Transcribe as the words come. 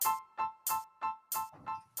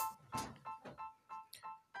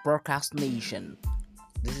Procrastination.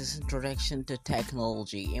 This is introduction to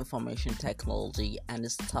technology, information technology, and the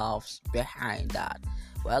stuffs behind that.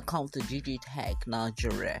 Welcome to Tech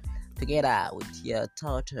Nigeria. Together with your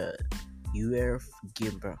tutor, UF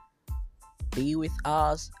Gimber. Be with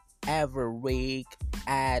us every week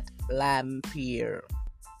at Lampier.